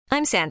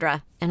I'm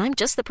Sandra, and I'm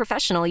just the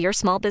professional your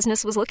small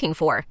business was looking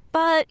for.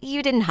 But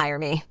you didn't hire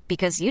me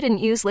because you didn't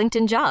use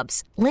LinkedIn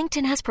Jobs.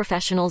 LinkedIn has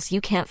professionals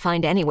you can't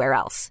find anywhere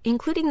else,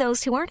 including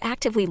those who aren't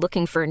actively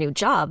looking for a new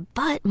job,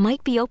 but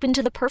might be open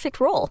to the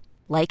perfect role,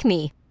 like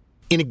me.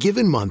 In a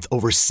given month,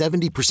 over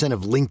 70%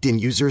 of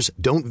LinkedIn users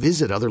don't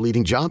visit other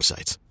leading job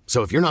sites.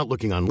 So if you're not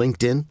looking on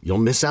LinkedIn, you'll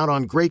miss out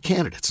on great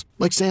candidates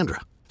like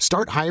Sandra.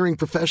 Start hiring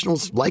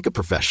professionals like a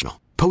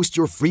professional. Post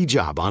your free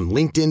job on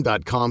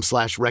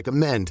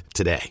linkedin.com/recommend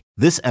today.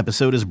 This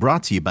episode is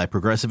brought to you by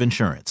Progressive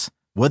Insurance.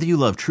 Whether you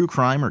love true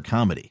crime or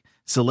comedy,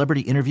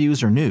 celebrity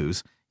interviews or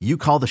news, you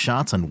call the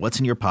shots on what's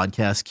in your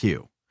podcast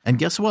queue. And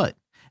guess what?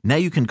 Now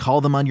you can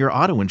call them on your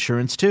auto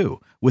insurance too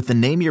with the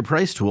Name Your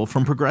Price tool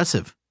from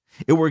Progressive.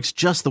 It works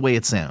just the way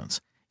it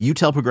sounds. You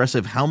tell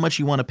Progressive how much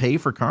you want to pay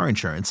for car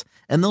insurance,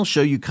 and they'll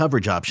show you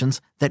coverage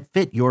options that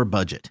fit your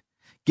budget.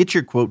 Get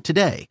your quote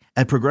today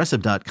at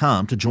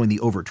Progressive.com to join the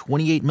over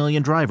 28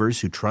 million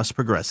drivers who trust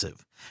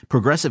Progressive.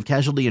 Progressive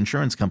Casualty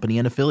Insurance Company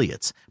and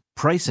Affiliates.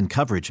 Price and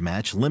coverage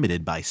match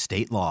limited by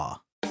state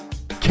law.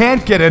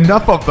 Can't get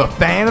enough of the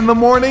fan in the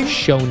morning?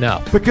 Shown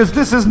up. Because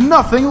this is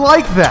nothing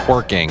like that.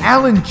 Working.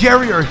 Al and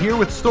Jerry are here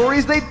with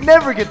stories they'd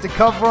never get to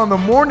cover on the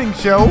morning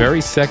show. Very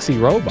sexy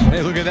robot.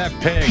 Hey, look at that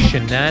pig.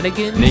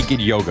 Shenanigans.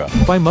 Naked yoga.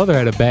 My mother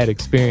had a bad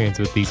experience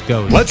with these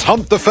ghosts. Let's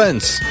hump the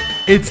fence.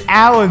 It's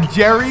Al and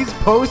Jerry's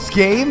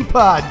Postgame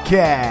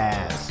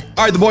Podcast.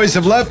 All right, the boys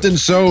have left, and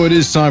so it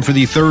is time for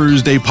the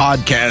Thursday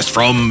podcast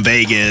from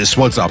Vegas.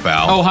 What's up,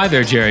 Al? Oh, hi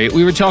there, Jerry.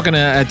 We were talking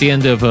at the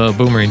end of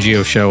Boomer and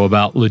Geo show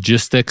about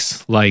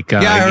logistics. Like,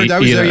 I heard that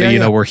was there. You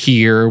know, we're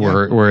here.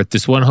 Yeah. We're at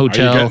this one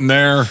hotel. Are you getting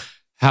there?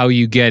 How are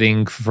you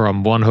getting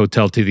from one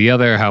hotel to the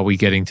other? How are we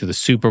getting to the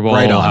Super Bowl?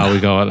 Right on. How are we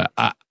going?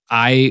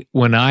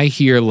 When I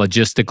hear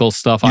logistical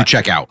stuff, you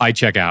check out. I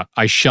check out.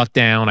 I shut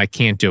down. I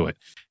can't do it.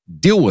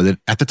 Deal with it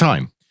at the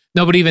time.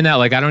 No, but even that,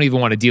 like, I don't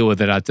even want to deal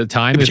with it at the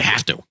time. But you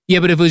have to.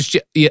 Yeah, but if it was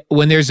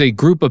when there's a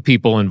group of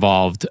people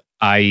involved,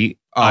 I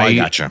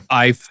gotcha.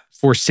 I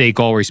forsake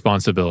all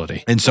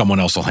responsibility, and someone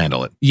else will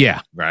handle it.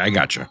 Yeah, right. I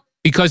gotcha.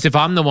 Because if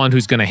I'm the one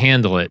who's going to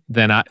handle it,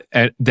 then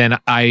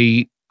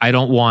I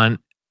don't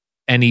want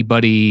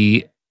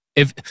anybody.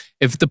 If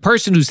the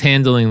person who's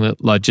handling the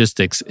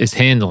logistics is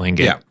handling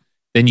it,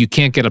 then you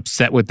can't get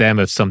upset with them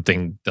if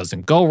something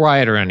doesn't go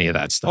right or any of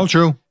that stuff. Oh,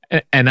 true.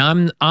 And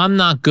I'm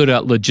not good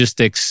at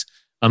logistics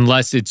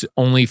unless it's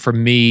only for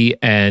me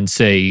and,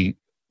 say,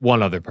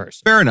 one other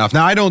person. Fair enough.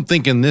 Now, I don't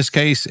think in this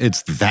case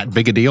it's that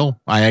big a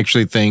deal. I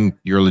actually think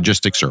your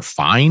logistics are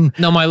fine.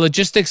 No, my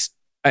logistics,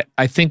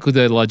 I think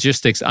the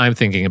logistics I'm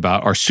thinking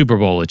about are Super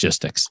Bowl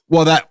logistics.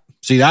 Well,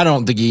 I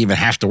don't think you even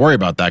have to worry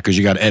about that because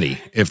you got Eddie.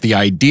 If the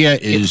idea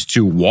is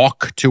to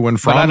walk to and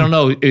from. But I don't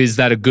know, is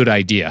that a good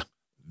idea?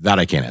 That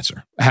I can't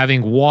answer.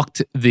 Having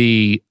walked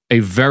a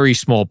very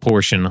small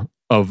portion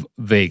of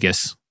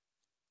Vegas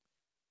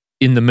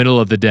in the middle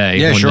of the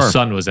day when the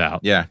sun was out.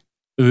 Yeah.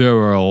 There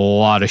were a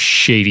lot of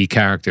shady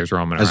characters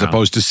roaming around. As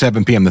opposed to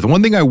 7 p.m. The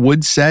one thing I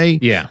would say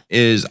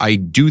is I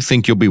do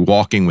think you'll be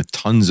walking with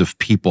tons of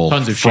people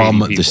from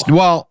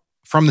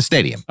the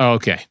stadium. Oh,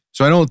 okay.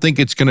 So I don't think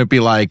it's going to be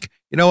like,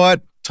 you know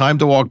what? Time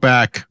to walk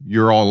back.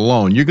 You're all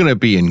alone. You're going to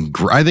be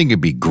I think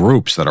it'd be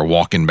groups that are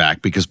walking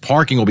back because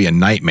parking will be a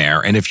nightmare.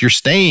 And if you're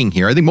staying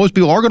here, I think most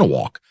people are going to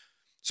walk.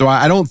 So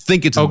I don't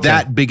think it's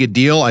that big a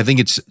deal. I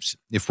think it's,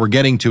 if we're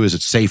getting to, is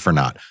it safe or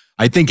not?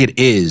 I think it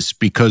is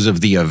because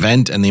of the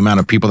event and the amount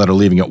of people that are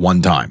leaving at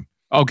one time.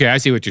 Okay, I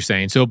see what you're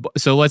saying. So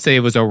let's say it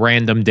was a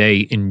random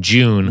day in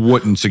June.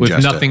 Wouldn't suggest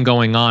with nothing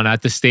going on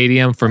at the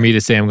stadium. For me to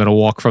say I'm going to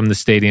walk from the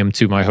stadium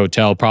to my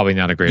hotel, probably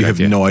not a great idea.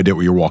 You have no idea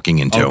what you're walking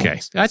into.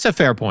 Okay, that's a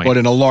fair point. But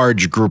in a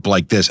large group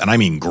like this, and I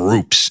mean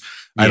groups,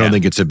 I don't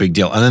think it's a big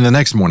deal. And then the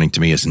next morning to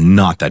me is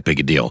not that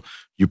big a deal.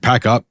 You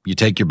pack up, you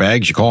take your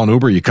bags, you call an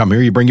Uber, you come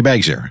here, you bring your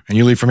bags here, and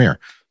you leave from here.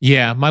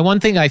 Yeah, my one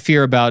thing I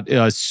fear about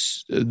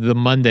the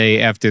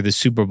Monday after the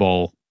Super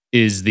Bowl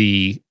is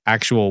the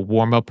actual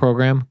warm-up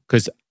program,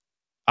 because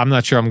I'm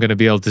not sure I'm going to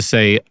be able to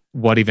say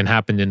what even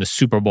happened in the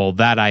Super Bowl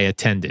that I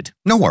attended.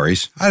 No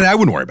worries. I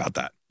wouldn't worry about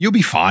that. You'll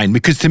be fine,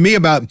 because to me,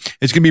 it's going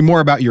to be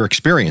more about your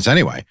experience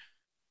anyway.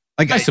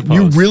 Like, I suppose.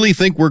 You really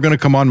think we're going to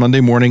come on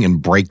Monday morning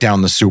and break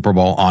down the Super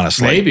Bowl,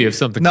 honestly? Maybe if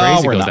something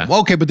crazy goes down. Well,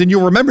 okay, but then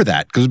you'll remember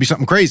that, because it'll be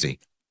something crazy.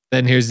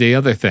 Then here's the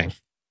other thing.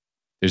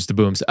 There's the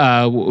booms.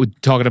 We're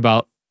talking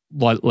about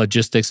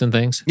logistics and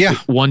things. Yeah.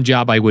 One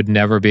job I would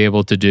never be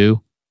able to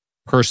do,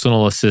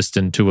 personal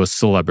assistant to a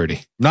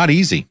celebrity. Not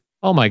easy.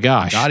 Oh my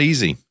gosh. Not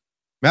easy.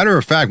 Matter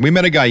of fact, we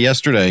met a guy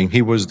yesterday.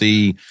 He was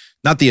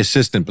not the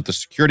assistant, but the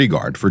security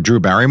guard for Drew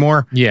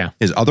Barrymore. Yeah.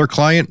 His other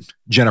client,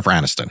 Jennifer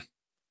Aniston.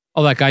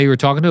 Oh, that guy you were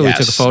talking to? Yes,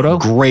 who took a photo?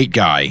 Great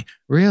guy.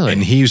 Really?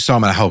 And he was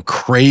talking about how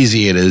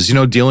crazy it is,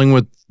 dealing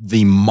with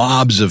the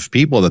mobs of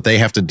people that they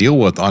have to deal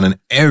with on an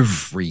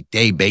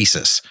everyday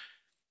basis.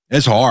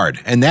 It's hard.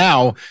 And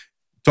now,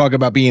 talk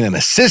about being an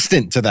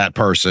assistant to that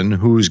person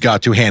who's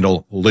got to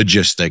handle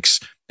logistics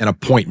and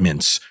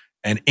appointments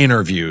and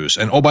interviews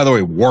and, oh, by the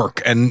way,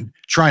 work and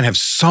try and have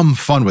some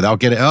fun without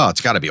getting,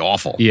 it's got to be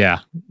awful. Yeah.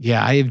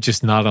 Yeah. I am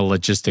just not a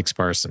logistics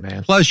person,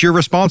 man. Plus, you're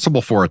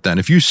responsible for it then.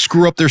 If you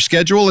screw up their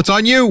schedule, it's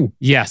on you.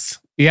 Yes.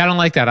 Yeah, I don't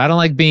like that. I don't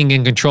like being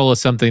in control of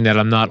something that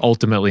I'm not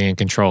ultimately in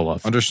control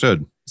of.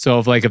 Understood. So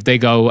if they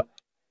go,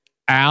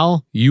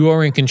 Al, you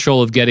are in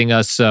control of getting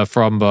us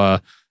from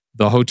the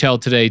hotel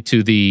today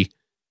to the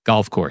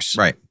golf course.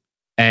 Right.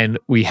 And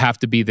we have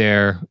to be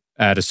there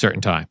at a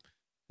certain time.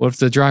 What if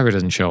the driver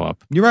doesn't show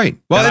up? You're right.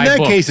 Well, in that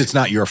case, it's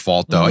not your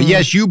fault, though. Mm-hmm.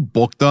 Yes, you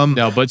booked them.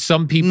 No, but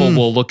some people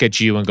will look at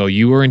you and go,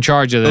 you were in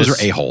charge of this.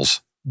 Those are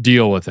a-holes.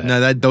 Deal with it.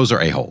 No, those are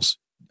a-holes.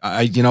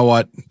 You know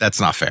what? That's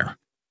not fair.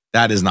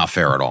 That is not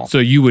fair at all. So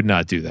you would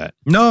not do that?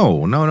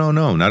 No, not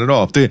at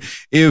all.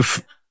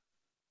 If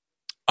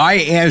I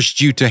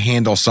asked you to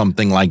handle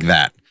something like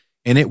that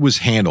and it was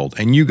handled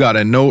and you got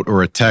a note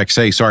or a text,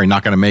 say, sorry,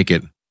 not going to make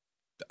it.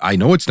 I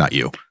know it's not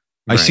you.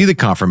 I see the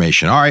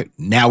confirmation. All right,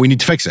 now we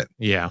need to fix it.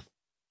 Yeah.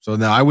 So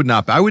no, I would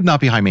not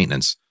be high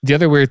maintenance. The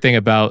other weird thing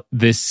about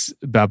this,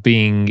 about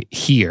being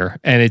here,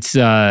 and it's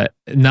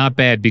not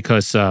bad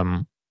because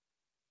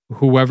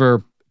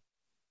whoever,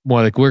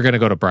 well, like we're going to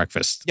go to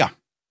breakfast. Yeah.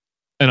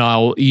 And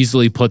I'll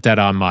easily put that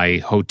on my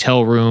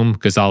hotel room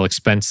because I'll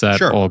expense that.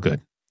 Sure. All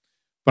good.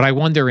 But I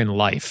wonder in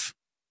life,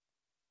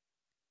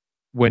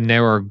 when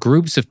there are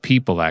groups of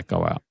people that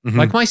go out,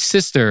 like my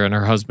sister and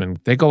her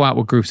husband, they go out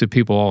with groups of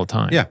people all the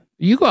time. Yeah.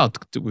 You go out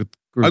with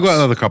groups. I go out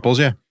with other couples,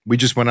 yeah. We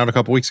just went out a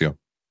couple weeks ago.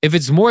 If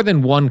it's more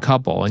than one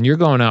couple and you're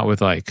going out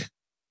with like,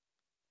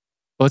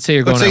 let's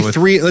say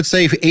let's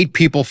say 8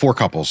 people, 4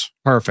 couples.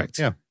 Perfect.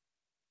 Yeah.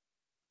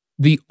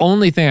 The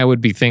only thing I would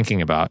be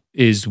thinking about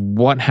is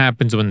what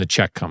happens when the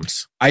check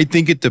comes. I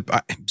think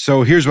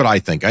so here's what I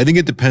think. I think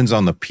it depends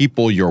on the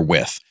people you're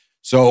with.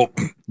 So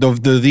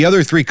the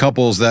other 3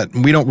 couples that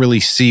we don't really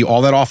see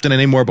all that often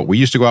anymore, but we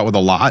used to go out with a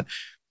lot,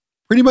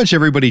 pretty much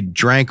everybody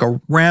drank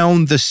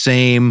around the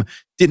same,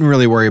 didn't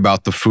really worry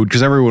about the food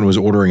because everyone was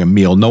ordering a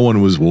meal. No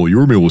one was, well,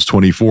 your meal was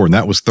 24 and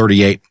that was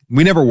 38.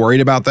 We never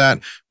worried about that.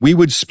 We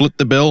would split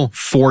the bill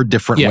 4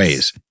 different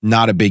ways.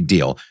 Not a big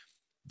deal.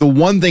 The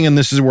one thing, and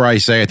this is where I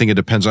say I think it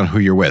depends on who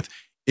you're with.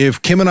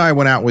 If Kim and I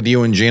went out with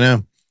you and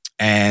Gina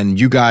and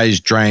you guys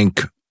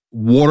drank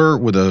water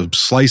with a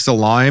slice of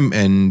lime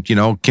and,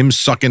 Kim's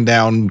sucking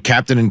down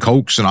Captain and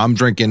Cokes and I'm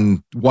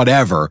drinking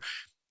whatever,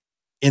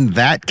 in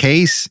that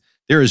case,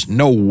 there is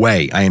no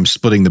way I am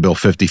splitting the bill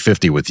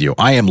 50-50 with you.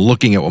 I am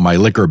looking at what my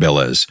liquor bill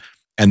is.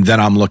 And then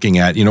I'm looking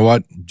at, you know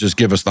what? Just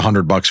give us the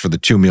 $100 for the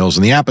 2 meals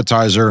and the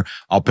appetizer.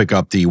 I'll pick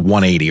up the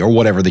 180 or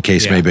whatever the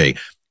case may be.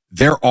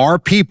 There are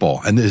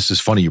people, and this is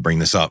funny you bring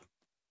this up.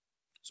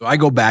 So I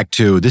go back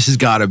to, this has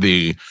got to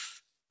be,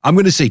 I'm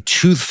going to say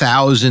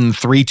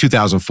 2003,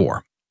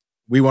 2004.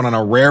 We went on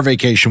a rare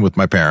vacation with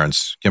my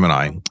parents, Kim and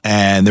I,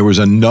 and there was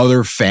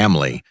another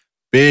family.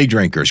 Big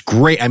drinkers,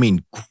 great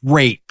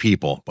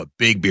people, but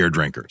big beer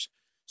drinkers.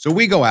 So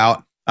we go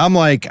out. I'm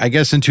like, I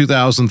guess in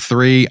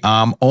 2003,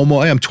 I'm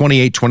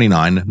 28,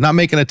 29, not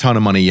making a ton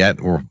of money yet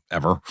or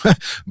ever,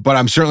 but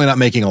I'm certainly not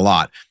making a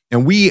lot.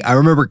 And I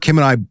remember Kim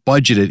and I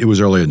budgeted, it was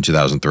earlier than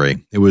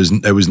 2003. It was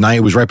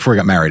right before I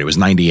got married. It was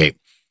 98.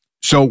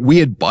 So we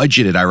had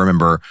budgeted, I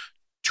remember,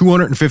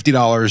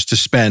 $250 to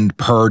spend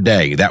per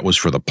day. That was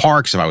for the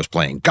parks. If I was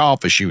playing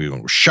golf, if she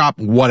was shop,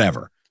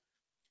 whatever.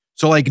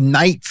 So like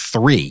night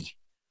 3,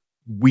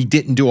 we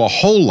didn't do a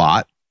whole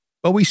lot,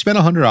 but we spent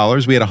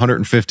 $100. We had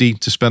 $150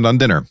 to spend on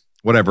dinner,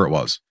 whatever it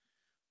was.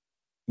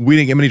 We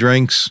didn't get many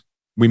drinks.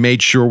 We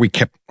made sure we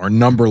kept our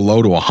number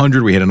low to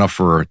 100. We had enough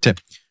for a tip.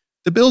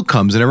 The bill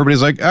comes and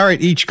everybody's like, all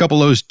right, each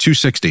couple owes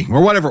 $260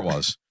 or whatever it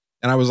was.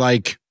 And I was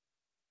like,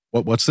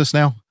 what's this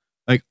now?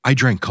 Like, I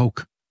drank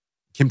Coke.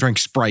 Kim drank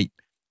Sprite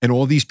and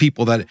all these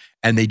people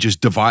and they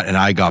just divide and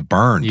I got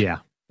burned. Yeah.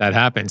 That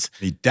happens.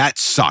 That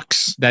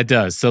sucks. That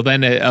does. So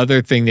then the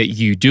other thing that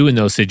you do in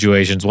those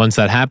situations, once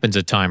that happens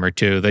a time or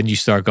two, then you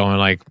start going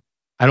like,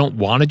 I don't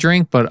want to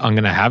drink, but I'm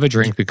going to have a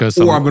drink because...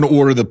 Or I'm going to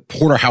order the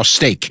porterhouse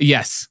steak.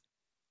 Yes.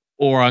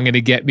 Or I'm going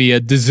to get me a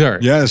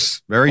dessert.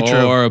 Yes, very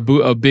true. Or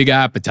a big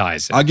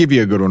appetizer. I'll give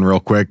you a good one real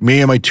quick.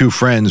 Me and my 2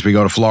 friends, we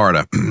go to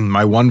Florida.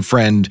 My one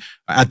friend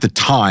at the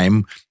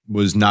time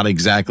was not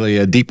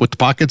exactly deep with the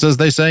pockets, as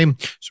they say.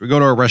 So we go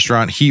to a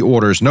restaurant. He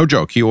orders, no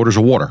joke, he orders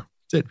a water.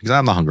 That's it, because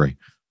I'm not hungry.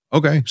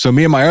 Okay, so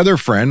me and my other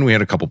friend, we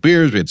had a couple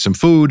beers, we had some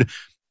food.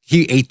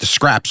 He ate the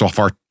scraps off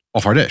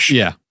our dish.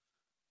 Yeah.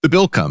 The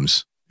bill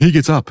comes. He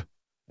gets up.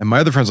 And my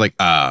other friend's like,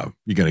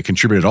 you going to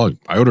contribute at all?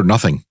 I ordered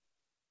nothing.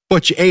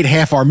 But you ate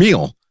half our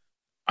meal.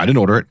 I didn't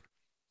order it.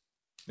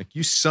 Like,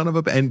 you son of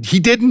a... And he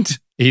didn't.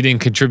 He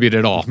didn't contribute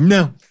at all.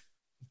 No,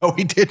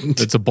 he didn't.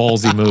 It's a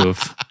ballsy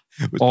move.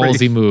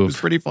 Move. It was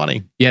pretty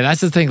funny. Yeah,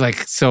 that's the thing.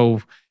 Like,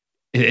 so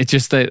it's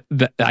just that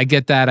I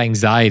get that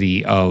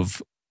anxiety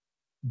of...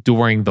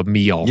 during the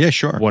meal. Yeah,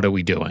 sure. What are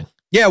we doing?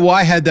 Yeah, well,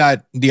 I had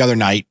that the other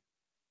night.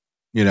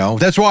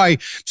 That's why.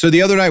 So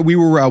the other night we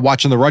were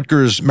watching the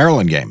Rutgers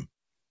Maryland game,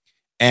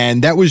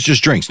 and that was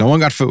just drinks. No one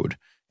got food.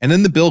 And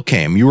then the bill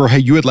came. You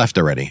had left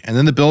already. And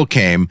then the bill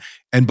came,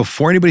 and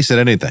before anybody said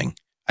anything,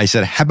 I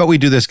said, how about we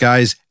do this,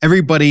 guys?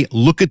 Everybody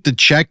look at the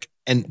check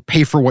and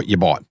pay for what you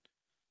bought.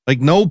 Like,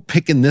 no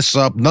picking this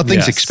up.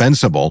 Nothing's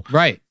expensible.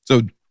 Right.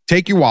 So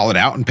take your wallet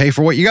out and pay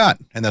for what you got.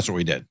 And that's what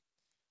we did.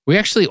 We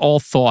actually all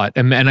thought,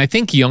 and I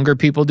think younger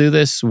people do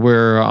this.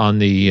 We're on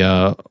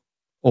the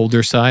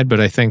older side, but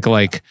I think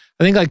like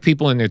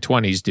people in their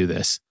 20s do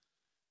this,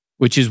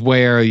 which is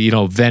where,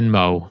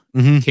 Venmo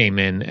came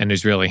in and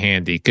is really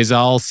handy. Because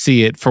I'll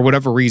see it for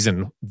whatever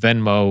reason,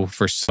 Venmo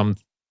for some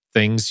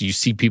things, you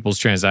see people's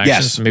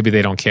transactions. Yes. Maybe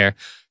they don't care.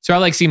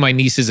 So I see my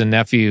nieces and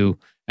nephew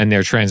and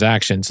their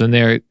transactions, and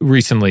they're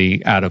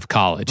recently out of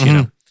college,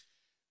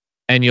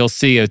 and you'll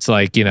see it's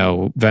like,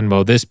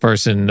 Venmo this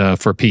person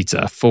for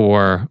pizza,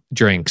 for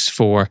drinks,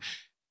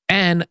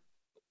 and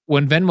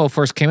when Venmo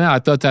first came out, I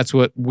thought that's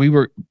what we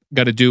were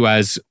going to do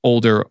as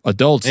older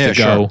adults to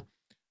go,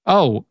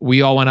 oh,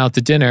 we all went out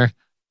to dinner.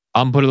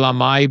 I'm putting it on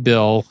my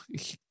bill.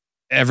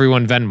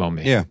 Everyone Venmo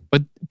me. Yeah.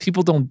 But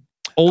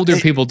older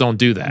people don't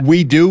do that.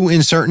 We do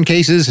in certain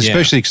cases,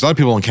 especially because a lot of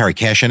people don't carry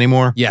cash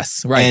anymore.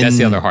 Yes, right. And that's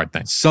the other hard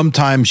thing.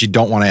 Sometimes you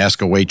don't want to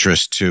ask a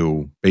waitress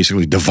to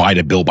basically divide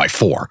a bill by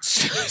 4.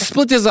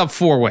 Split this up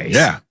 4 ways.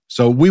 Yeah.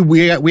 So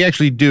we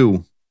actually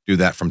do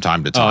that from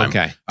time to time. Oh,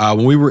 okay.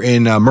 When we were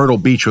in Myrtle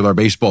Beach with our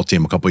baseball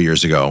team a couple of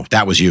years ago,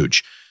 that was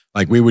huge.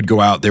 Like, we would go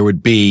out, there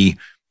would be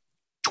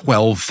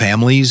 12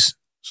 families.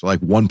 So like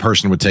one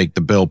person would take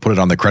the bill, put it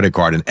on the credit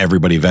card, and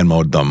everybody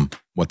Venmo'd them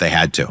what they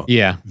had to.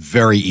 Yeah.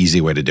 Very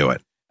easy way to do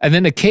it. And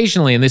then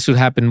occasionally, and this would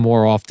happen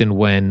more often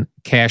when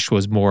cash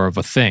was more of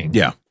a thing.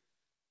 Yeah.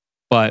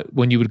 But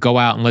when you would go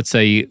out and let's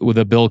say with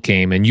a bill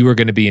came and you were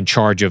going to be in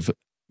charge of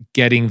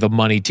getting the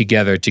money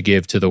together to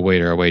give to the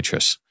waiter or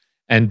waitress.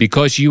 And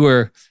because you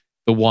were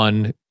the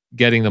one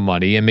getting the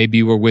money, and maybe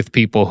you were with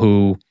people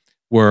who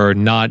were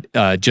not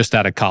just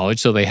out of college,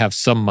 so they have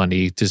some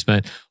money to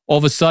spend, all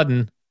of a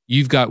sudden,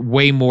 you've got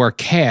way more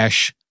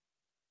cash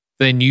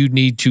than you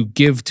need to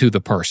give to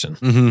the person.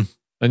 Mm-hmm.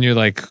 And you're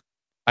like,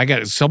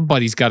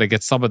 somebody's got to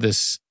get some of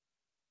this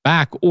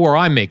back, or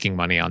I'm making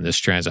money on this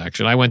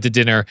transaction. I went to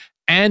dinner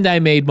and I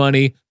made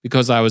money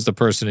because I was the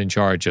person in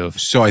charge of.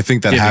 So I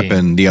think that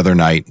happened the other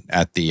night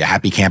at the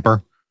Happy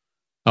Camper.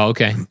 Oh,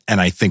 okay.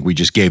 And I think we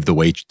just gave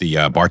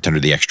the bartender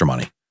the extra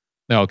money.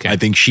 Okay. I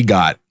think she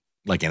got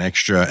like an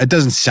extra, it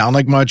doesn't sound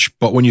like much,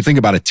 but when you think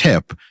about a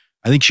tip,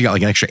 I think she got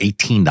like an extra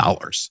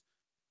 $18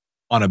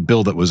 on a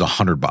bill that was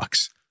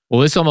 $100. Well,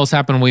 this almost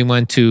happened when we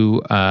went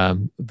to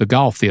the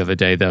golf the other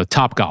day, the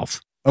Top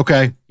Golf.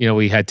 Okay.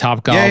 We had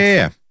Top Golf.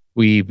 Yeah.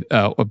 We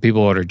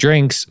people ordered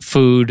drinks,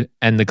 food,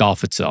 and the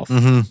golf itself.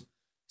 Mm-hmm.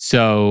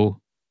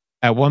 So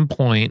at one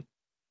point,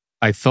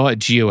 I thought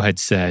Gio had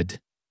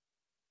said,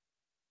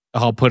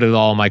 I'll put it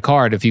all on my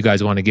card. If you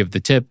guys want to give the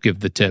tip,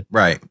 give the tip.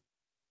 Right.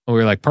 And we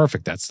were like,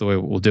 perfect. That's the way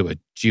we'll do it.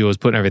 Gio was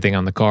putting everything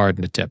on the card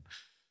and the tip.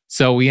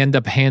 So we end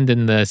up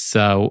handing this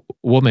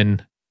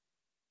woman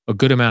a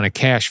good amount of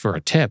cash for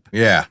a tip.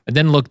 Yeah. And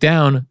then look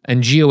down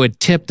and Gio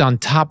had tipped on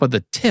top of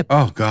the tip.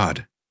 Oh,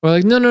 God. We're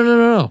like,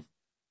 no.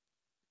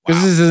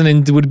 Because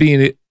this would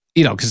be,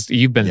 because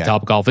you've been to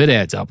Top Golf, it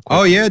adds up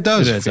quickly. Oh, yeah, it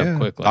does. It adds up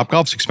quickly. Top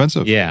Golf's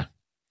expensive. Yeah.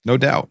 No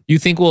doubt. You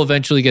think we'll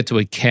eventually get to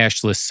a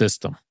cashless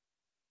system?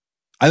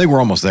 I think we're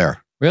almost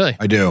there. Really?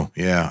 I do.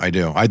 Yeah, I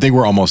do. I think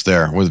we're almost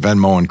there with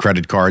Venmo and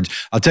credit cards.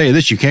 I'll tell you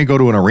this, you can't go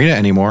to an arena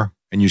anymore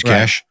and use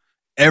cash.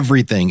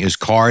 Everything is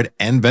card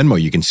and Venmo.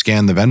 You can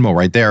scan the Venmo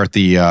right there at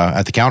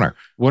the counter.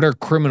 What are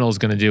criminals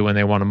going to do when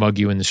they want to mug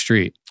you in the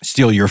street?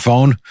 Steal your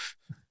phone.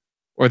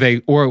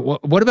 Or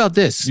what about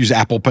this? Use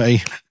Apple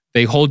Pay.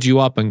 They hold you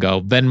up and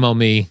go, Venmo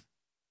me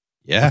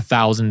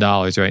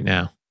 $1,000 right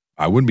now.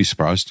 I wouldn't be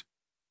surprised.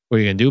 What are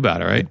you going to do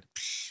about it, right?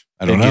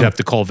 I don't know. You'd have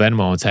to call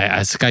Venmo and say,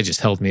 this guy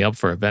just held me up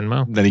for a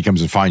Venmo. Then he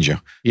comes and finds you.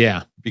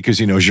 Yeah. Because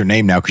he knows your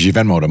name now because you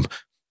Venmo'd him.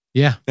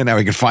 Yeah. And now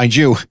he can find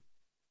you.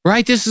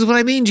 Right. This is what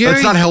I mean, Jerry.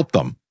 Let's not help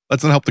them.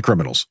 Let's not help the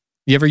criminals.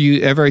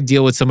 You ever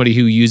deal with somebody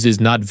who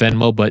uses not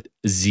Venmo, but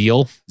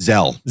Zelle?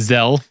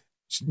 Zelle.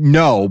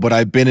 No, but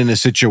I've been in a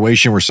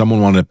situation where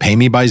someone wanted to pay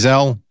me by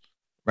Zelle.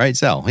 Right?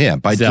 Zelle. Yeah.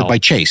 By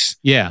Chase.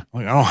 Yeah.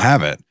 Like, I don't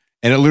have it.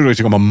 And it literally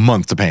took him a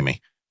month to pay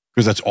me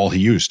because that's all he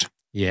used.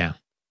 Yeah.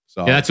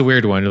 So yeah, that's a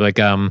weird one. Like,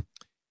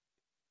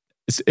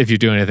 if you're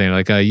doing anything,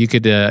 like you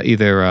could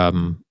either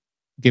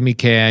give me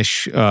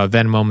cash,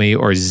 Venmo me,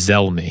 or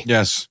Zelle me.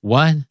 Yes.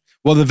 What?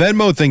 Well, the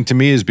Venmo thing to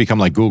me has become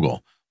like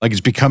Google. Like, it's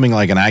becoming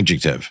like an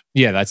adjective.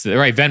 Yeah, that's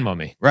right. Venmo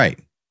me. Right.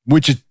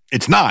 Which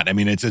it's not. I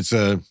mean, it's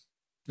a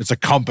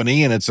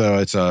company and it's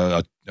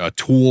a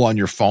tool on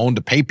your phone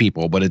to pay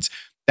people, but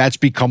that's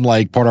become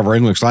like part of our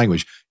English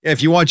language. Yeah,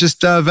 if you want,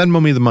 just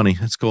Venmo me the money.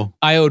 That's cool.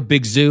 I owed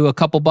Big Zoo a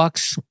couple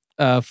bucks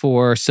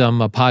for some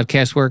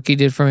podcast work he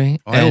did for me.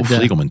 Oh, I owe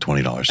Fliegelman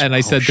 $20. And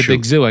I said to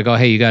Big Zoo, I go,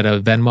 hey, you got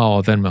a Venmo?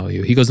 I'll Venmo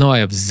you. He goes, no, I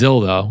have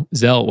Zelle though.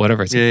 Zelle,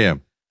 whatever. Yeah.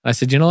 I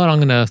said, you know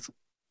what?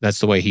 That's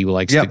the way he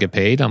likes to get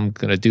paid. I'm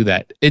going to do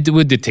that. It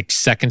would take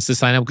seconds to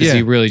sign up because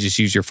you really just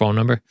use your phone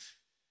number.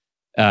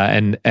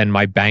 And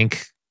my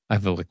bank, I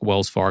have like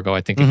Wells Fargo.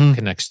 I think it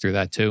connects through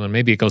that too. And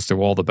maybe it goes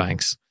through all the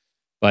banks.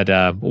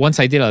 But once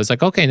I did, I was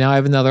like, okay, now I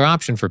have another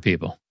option for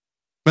people.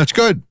 That's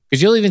good.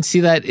 Because you'll even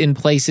see that in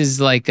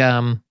places like,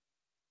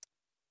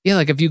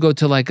 like if you go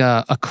to like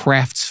a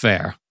crafts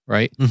fair,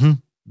 right? Mm-hmm.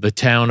 The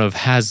town of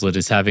Hazlitt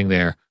is having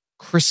their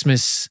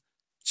Christmas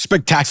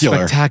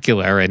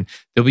spectacular, and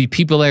there'll be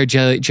people there,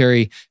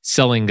 Jerry,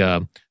 selling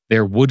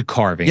their wood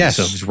carvings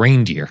of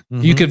reindeer.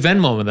 Mm-hmm. You could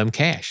Venmo them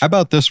cash. How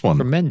about this one?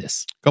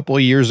 Tremendous. A couple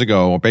of years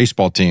ago, a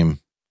baseball team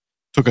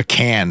took a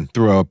can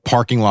through a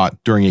parking lot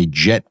during a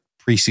Jet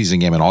preseason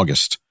game in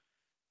August.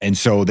 And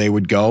so they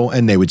would go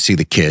and they would see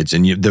the kids,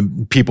 and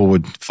the people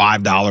would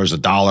 $5,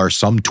 $1,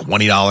 some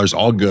 $20,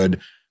 all good.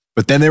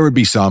 But then there would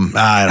be some,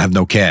 I have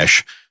no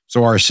cash.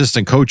 So our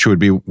assistant coach,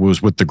 who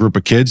was with the group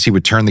of kids, he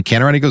would turn the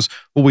can around. He goes,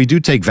 well, we do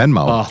take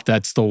Venmo. Oh,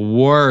 that's the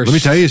worst. Let me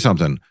tell you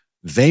something.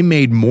 They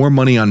made more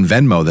money on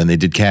Venmo than they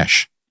did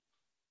cash.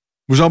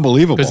 It was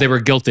unbelievable. Because they were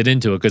guilted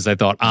into it because they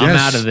thought, I'm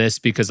out of this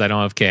because I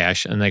don't have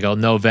cash. And they go,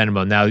 no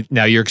Venmo.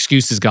 Now your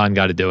excuse is gone.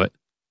 Got to do it.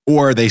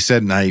 Or they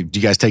said, do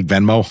you guys take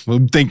Venmo?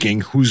 I'm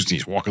thinking,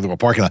 he's walking through a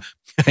parking lot.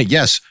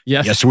 Yes,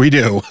 we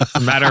do.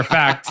 Matter of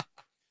fact.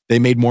 They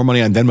made more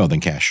money on Venmo than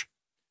cash.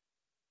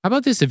 How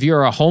about this? If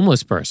you're a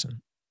homeless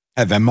person.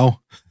 At Venmo?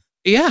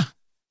 Yeah.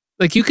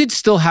 Like you could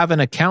still have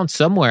an account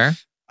somewhere.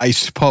 I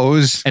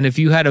suppose. And if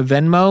you had a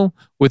Venmo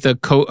with a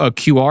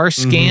QR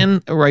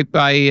scan right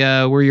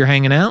by where you're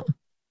hanging out,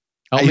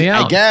 help me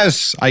out.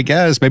 I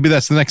guess. Maybe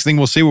that's the next thing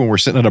we'll see when we're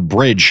sitting at a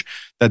bridge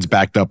that's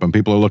backed up and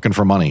people are looking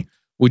for money.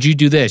 Would you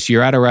do this?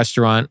 You're at a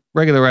restaurant,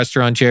 regular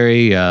restaurant,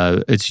 Jerry.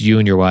 It's you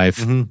and your wife.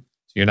 Mm-hmm.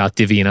 You're not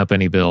divvying up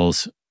any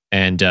bills.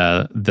 And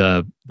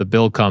the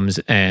bill comes,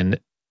 and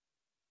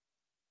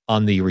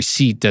on the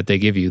receipt that they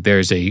give you,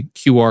 there's a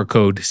QR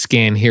code,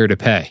 scan here to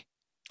pay.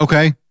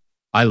 Okay.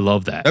 I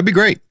love that. That'd be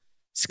great.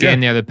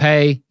 Scan there to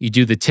pay, you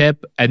do the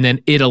tip, and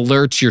then it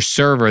alerts your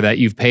server that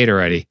you've paid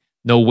already.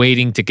 No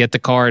waiting to get the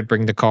card,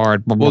 bring the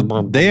card.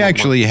 Well, they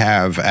actually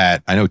have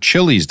I know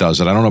Chili's does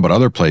it. I don't know about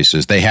other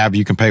places.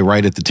 You can pay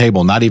right at the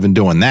table. Not even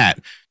doing that.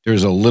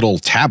 There's a little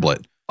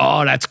tablet.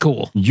 Oh, that's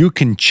cool. You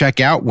can check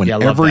out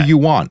whenever you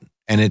want.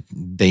 And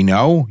they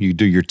know you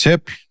do your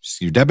tip,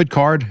 your debit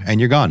card, and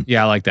you're gone.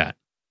 Yeah, I like that.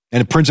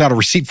 And it prints out a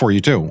receipt for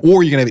you too.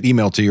 Or you can have it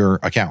emailed to your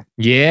account.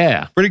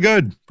 Yeah. Pretty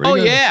good.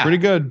 Yeah. Pretty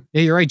good.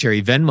 Yeah, you're right,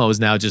 Jerry. Venmo is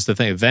now just a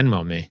thing.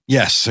 Venmo me.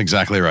 Yes,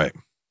 exactly right.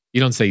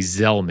 You don't say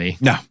Zelle me.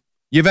 No.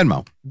 You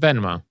Venmo.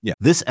 Venmo. Yeah.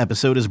 This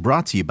episode is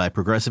brought to you by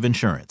Progressive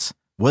Insurance.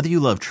 Whether you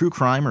love true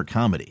crime or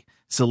comedy,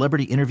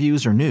 celebrity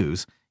interviews or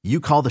news,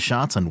 you call the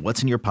shots on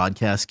what's in your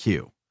podcast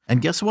queue.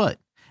 And guess what?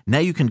 Now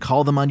you can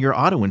call them on your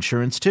auto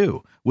insurance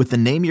too with the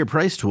Name Your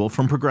Price tool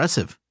from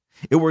Progressive.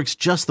 It works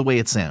just the way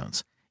it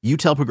sounds. You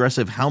tell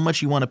Progressive how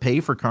much you want to pay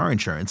for car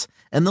insurance,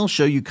 and they'll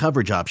show you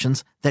coverage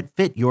options that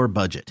fit your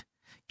budget.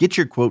 Get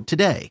your quote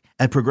today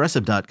at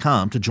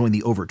Progressive.com to join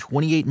the over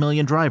 28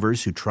 million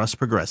drivers who trust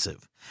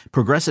Progressive.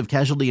 Progressive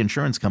Casualty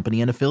Insurance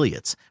Company and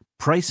Affiliates.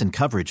 Price and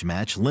coverage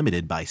match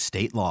limited by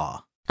state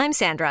law. I'm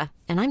Sandra,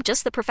 and I'm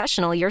just the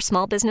professional your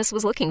small business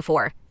was looking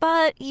for.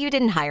 But you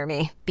didn't hire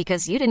me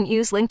because you didn't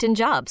use LinkedIn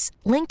Jobs.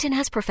 LinkedIn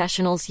has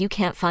professionals you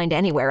can't find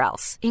anywhere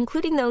else,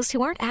 including those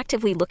who aren't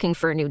actively looking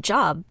for a new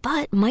job,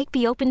 but might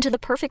be open to the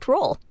perfect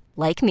role,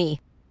 like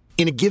me.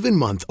 In a given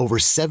month, over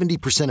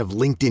 70% of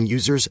LinkedIn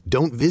users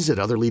don't visit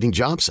other leading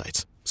job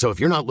sites. So if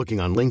you're not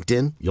looking on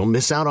LinkedIn, you'll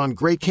miss out on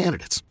great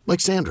candidates like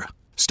Sandra.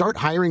 Start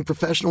hiring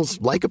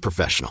professionals like a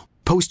professional.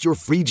 Post your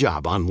free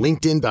job on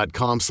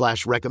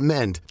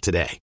linkedin.com/recommend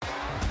today.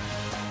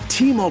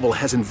 T-Mobile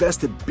has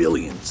invested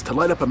billions to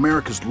light up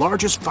America's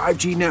largest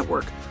 5G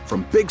network,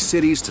 from big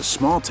cities to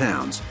small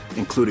towns,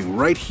 including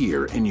right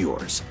here in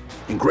yours.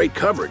 And great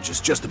coverage is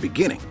just the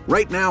beginning.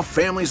 Right now,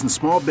 families and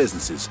small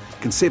businesses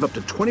can save up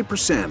to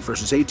 20%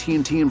 versus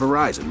AT&T and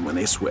Verizon when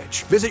they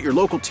switch. Visit your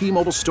local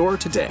T-Mobile store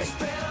today.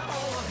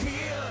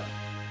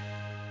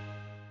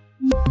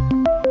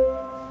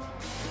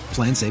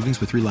 Plan savings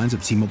with 3 lines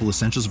of T-Mobile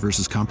Essentials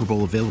versus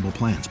comparable available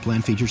plans.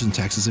 Plan features and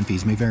taxes and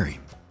fees may vary.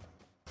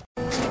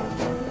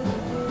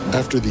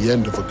 After the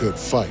end of a good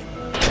fight,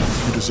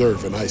 you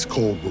deserve an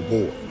ice-cold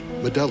reward.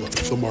 Modelo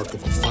is the mark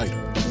of a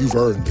fighter. You've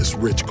earned this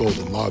rich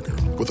golden lager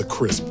with a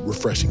crisp,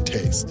 refreshing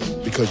taste.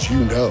 Because you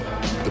know,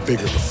 the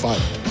bigger the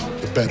fight,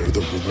 the better the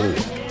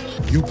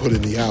reward. You put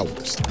in the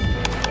hours,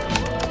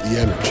 the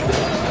energy,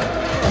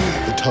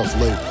 the tough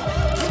labor.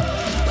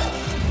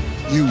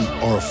 You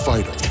are a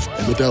fighter,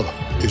 and Modelo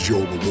is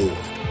your reward.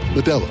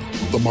 Modelo,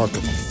 the mark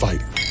of a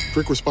fighter.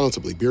 Drink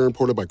responsibly. Beer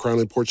imported by Crown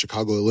Imports,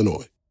 Chicago,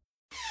 Illinois.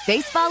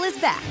 Baseball is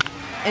back,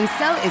 and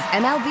so is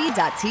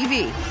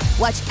MLB.tv.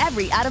 Watch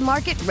every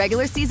out-of-market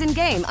regular season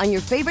game on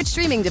your favorite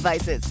streaming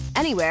devices,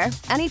 anywhere,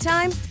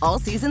 anytime, all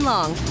season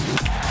long.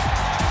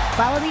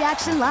 Follow the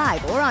action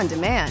live or on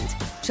demand.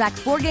 Track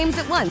 4 games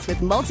at once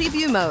with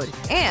multi-view mode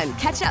and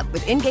catch up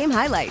with in-game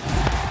highlights.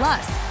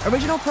 Plus,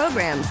 original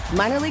programs,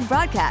 minor league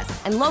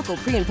broadcasts, and local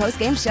pre- and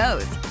post-game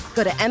shows.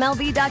 Go to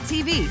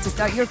MLB.tv to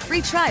start your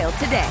free trial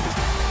today.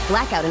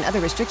 Blackout and other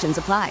restrictions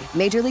apply.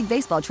 Major League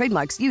Baseball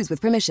trademarks used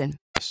with permission.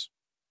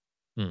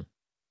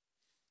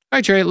 All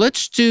right, Jerry,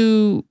 let's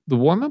do the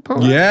warm-up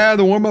program. Yeah,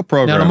 the warm-up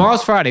program. Now,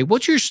 tomorrow's Friday.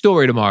 What's your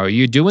story tomorrow?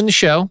 You're doing the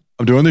show.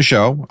 I'm doing the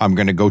show. I'm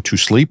going to go to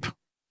sleep.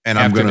 And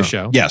I'm going to, the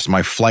show? Yes,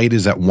 my flight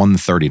is at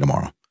 1:30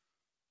 tomorrow.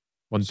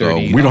 1:30. So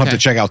we don't have to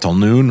check out till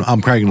noon.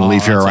 I'm probably going to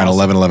leave here around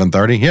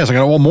 11:30. Yes, I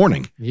got all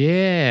morning.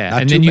 Yeah.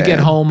 Not and too then you bad. get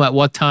home at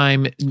what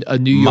time?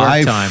 New York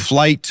my time. My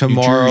flight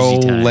tomorrow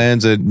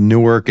lands at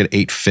Newark at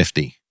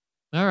 8:50.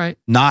 All right.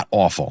 Not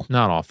awful.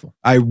 Not awful.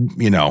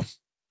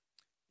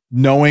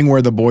 Knowing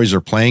where the boys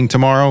are playing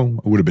tomorrow,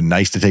 it would have been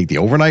nice to take the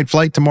overnight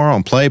flight tomorrow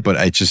and play, but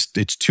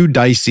it's too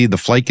dicey. The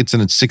flight gets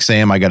in at 6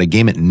 a.m. I got a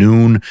game at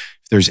noon.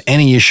 If there's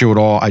any issue at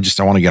all, I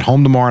want to get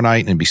home tomorrow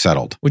night and be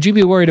settled. Would you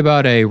be worried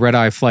about a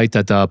red-eye flight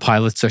that the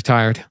pilots are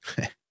tired?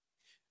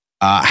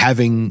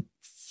 Having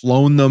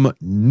flown them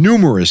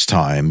numerous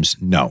times,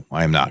 no,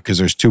 I am not, because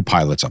there's 2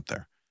 pilots up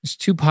there. There's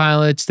 2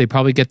 pilots. They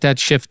probably get that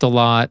shift a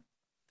lot.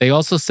 They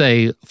also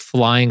say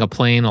flying a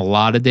plane a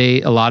lot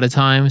of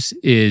times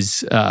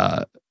is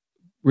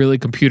really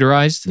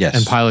computerized. Yes.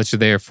 And pilots are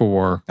there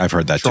for I've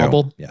heard that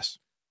trouble. too. Yes.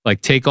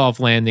 Like takeoff,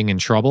 landing, and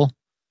trouble.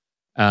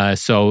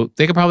 So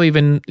they could probably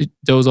even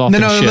doze off. No,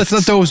 shifts. let's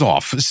not doze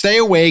off. Stay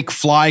awake,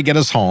 fly, get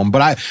us home.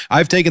 But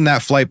I've taken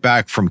that flight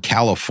back from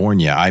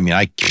California. I mean,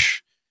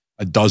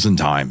 a dozen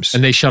times.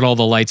 And they shut all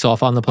the lights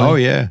off on the plane?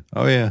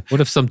 Oh, yeah.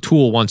 What if some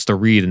tool wants to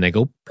read and they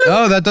go...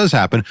 Oh, that does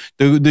happen.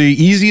 The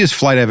easiest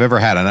flight I've ever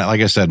had, and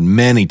like I said,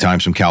 many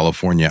times from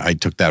California, I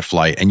took that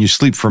flight, and you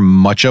sleep for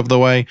much of the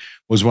way,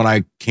 was when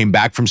I came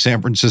back from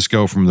San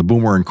Francisco from the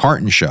Boomer and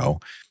Carton show,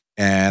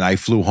 and I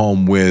flew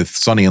home with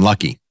Sonny and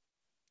Lucky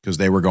because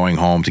they were going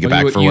home to get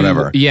back for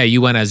whatever. Yeah,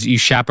 you went as you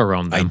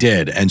chaperoned them. I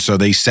did. And so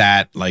they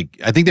sat,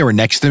 I think they were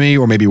next to me,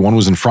 or maybe one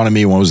was in front of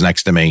me, one was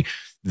next to me.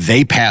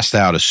 They passed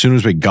out as soon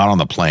as we got on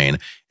the plane,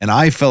 and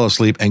I fell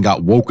asleep and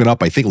got woken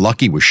up. I think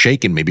Lucky was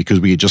shaking me because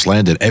we had just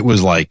landed. It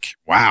was like,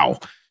 wow,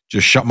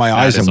 just shut my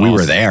eyes and we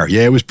were there.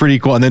 Yeah, it was pretty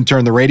cool. And then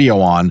turned the radio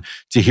on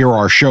to hear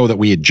our show that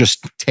we had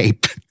just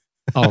taped.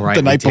 Oh, right.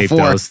 The night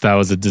before. That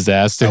was a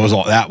disaster.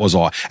 That was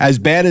all. As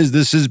bad as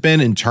this has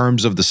been in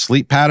terms of the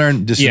sleep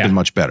pattern, this has been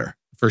much better.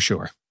 For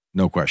sure.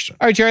 No question.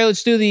 All right, Jerry,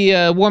 let's do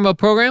the warm-up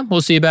program.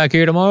 We'll see you back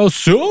here tomorrow.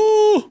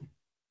 So,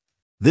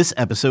 this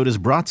episode is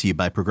brought to you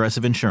by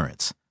Progressive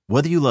Insurance.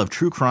 Whether you love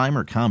true crime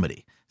or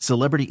comedy,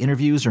 celebrity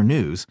interviews or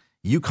news,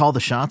 you call the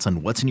shots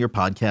on what's in your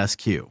podcast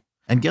queue.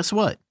 And guess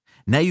what?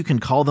 Now you can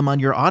call them on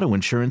your auto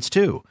insurance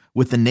too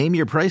with the Name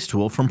Your Price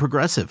tool from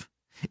Progressive.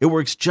 It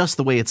works just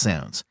the way it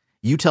sounds.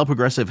 You tell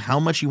Progressive how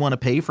much you want to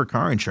pay for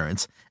car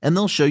insurance, and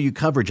they'll show you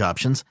coverage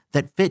options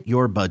that fit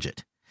your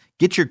budget.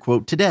 Get your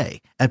quote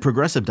today at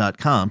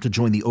Progressive.com to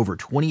join the over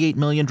 28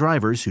 million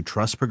drivers who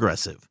trust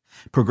Progressive.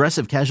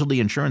 Progressive Casualty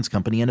Insurance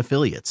Company and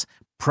Affiliates.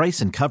 Price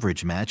and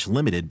coverage match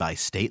limited by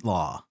state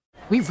law.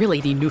 We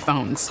really need new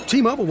phones.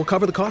 T-Mobile will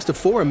cover the cost of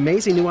 4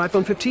 amazing new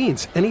iPhone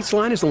 15s, and each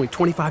line is only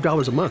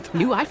 $25 a month.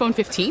 New iPhone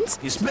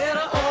 15s? It's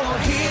better over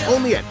here.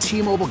 Only at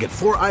T-Mobile, get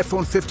 4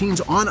 iPhone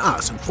 15s on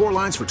us and 4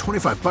 lines for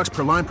 $25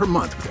 per line per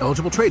month with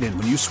eligible trade-in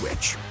when you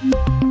switch.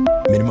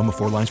 Minimum of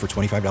 4 lines for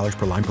 $25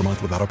 per line per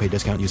month with autopay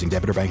discount using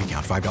debit or bank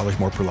account. $5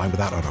 more per line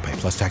without autopay,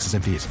 plus taxes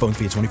and fees. Phone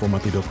fee at 24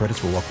 monthly bill credits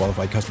for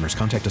well-qualified customers.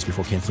 Contact us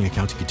before canceling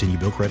account to continue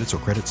bill credits or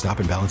credit stop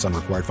and balance on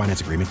required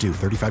finance agreement due.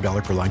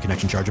 $35 per line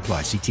connection charge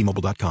applies. See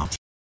T-Mobile.com.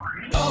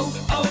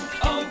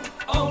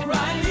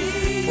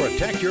 O'Reilly.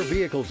 Protect your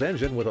vehicle's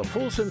engine with a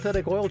full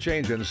synthetic oil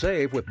change and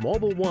save with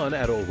Mobile One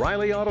at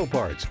O'Reilly Auto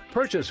Parts.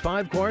 Purchase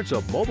 5 quarts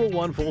of Mobile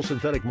One full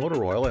synthetic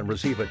motor oil and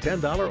receive a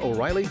 $10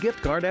 O'Reilly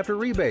gift card after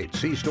rebate.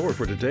 See store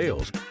for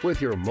details.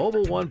 With your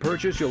Mobile One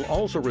purchase, you'll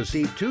also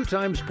receive 2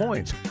 times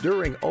points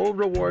during O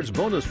Rewards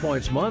Bonus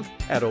Points Month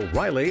at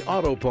O'Reilly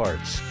Auto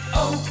Parts.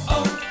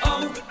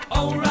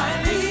 O'Reilly.